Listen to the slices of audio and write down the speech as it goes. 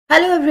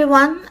Hello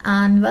everyone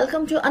and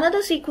welcome to another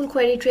SQL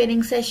query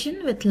training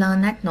session with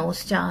Learn at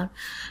Knowstar.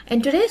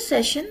 In today's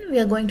session, we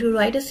are going to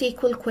write a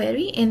SQL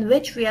query in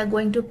which we are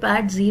going to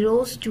pad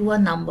zeros to a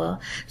number.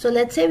 So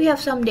let's say we have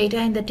some data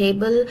in the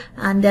table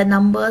and there are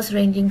numbers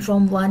ranging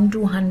from 1 to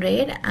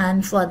 100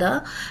 and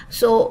further.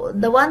 So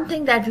the one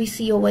thing that we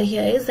see over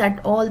here is that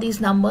all these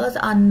numbers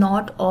are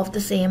not of the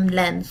same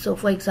length. So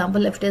for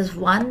example, if it is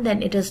 1,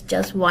 then it is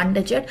just one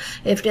digit.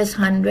 If it is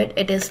 100,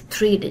 it is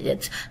 3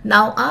 digits.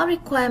 Now our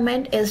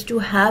requirement is to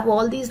have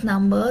all these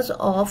numbers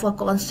of a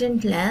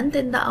constant length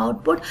in the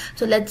output.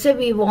 So let's say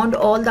we want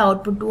all the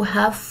output to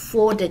have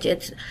 4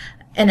 digits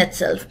in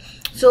itself.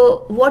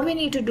 So what we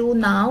need to do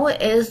now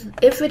is,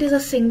 if it is a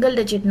single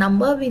digit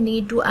number, we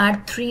need to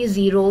add 3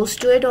 zeros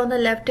to it on the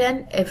left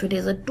hand. If it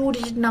is a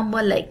 2-digit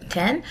number like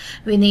 10,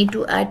 we need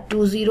to add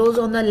 2 zeros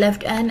on the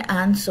left hand,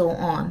 and so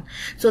on.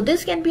 So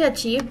this can be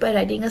achieved by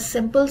writing a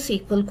simple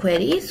SQL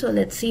query. So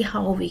let's see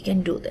how we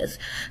can do this.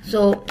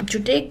 So to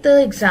take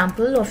the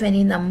example of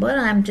any number,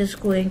 I'm just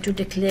going to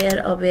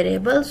declare a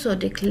variable. So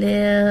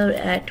declare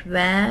at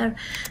var,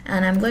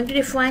 and I'm going to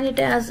define it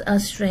as a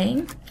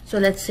string. So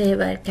let's say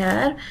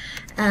varchar,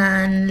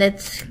 and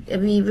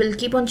we will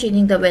keep on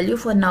changing the value.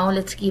 For now,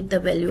 let's keep the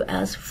value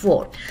as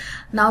 4.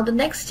 Now the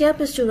next step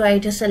is to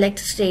write a select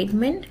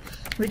statement,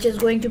 which is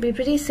going to be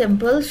pretty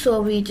simple.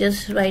 So we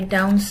just write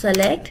down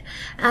select,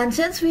 and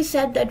since we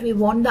said that we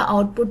want the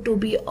output to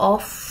be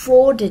of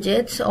 4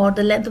 digits, or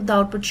the length of the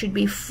output should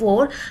be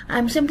 4,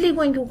 I'm simply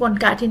going to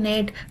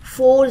concatenate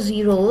 4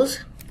 zeros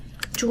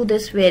to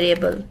this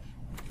variable.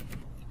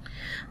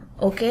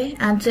 Okay,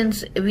 and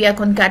since we are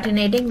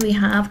concatenating, we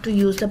have to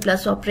use the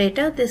plus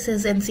operator. This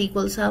is in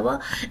SQL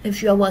Server.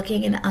 If you are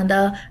working in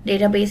other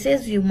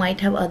databases, you might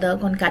have other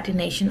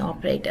concatenation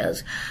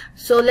operators.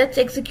 So let's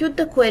execute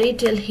the query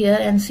till here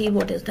and see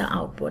what is the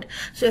output.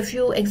 So if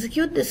you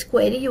execute this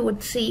query, you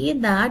would see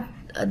that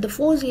the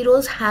 4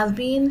 zeros have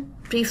been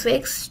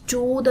prefixed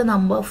to the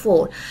number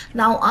 4.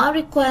 Now our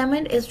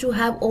requirement is to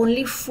have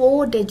only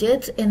 4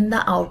 digits in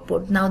the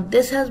output. Now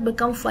this has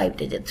become 5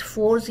 digits,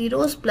 4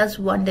 zeros plus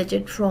 1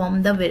 digit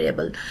from the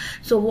variable.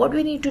 So what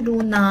we need to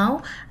do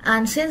now,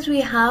 and since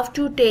we have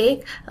to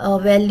take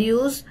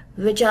values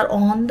which are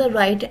on the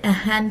right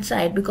hand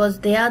side, because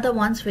they are the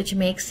ones which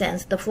make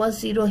sense. The first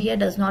 0 here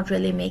does not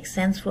really make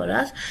sense for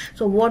us.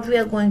 So what we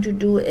are going to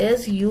do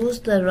is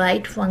use the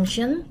right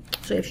function.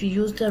 So if you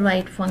use the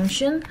right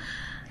function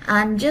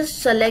and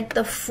just select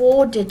the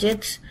 4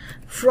 digits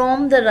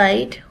from the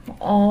right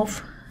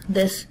of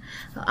this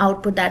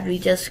output that we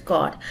just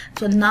got.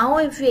 So now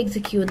if we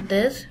execute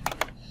this,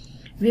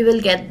 we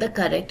will get the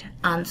correct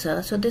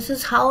answer. So this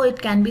is how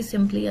it can be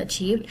simply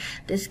achieved.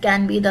 This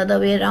can be the other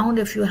way around.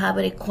 If you have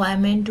a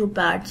requirement to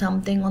pad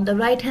something on the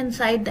right hand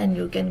side, then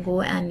you can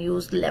go and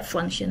use the left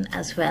function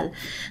as well.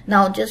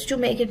 Now just to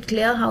make it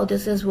clear how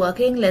this is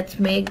working, let's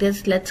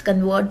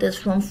convert this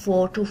from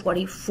 4 to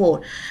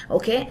 44.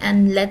 Okay,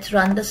 and let's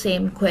run the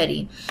same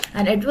query,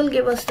 and it will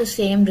give us the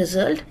same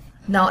result.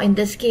 Now in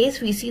this case,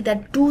 we see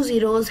that 2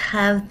 zeros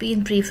have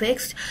been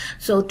prefixed.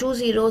 So 2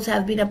 zeros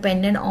have been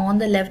appended on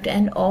the left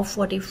end of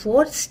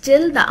 44.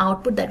 Still the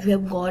output that we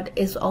have got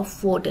is of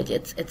 4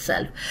 digits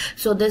itself.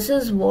 So this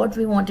is what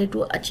we wanted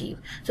to achieve.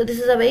 So this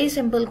is a very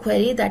simple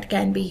query that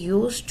can be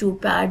used to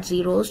pad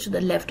zeros to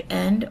the left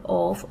end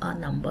of a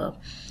number.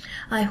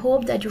 I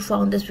hope that you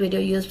found this video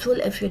useful.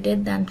 If you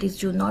did, then please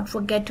do not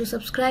forget to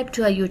subscribe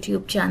to our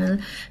YouTube channel.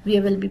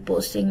 We will be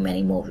posting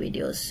many more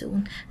videos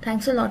soon.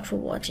 Thanks a lot for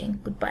watching.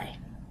 Goodbye.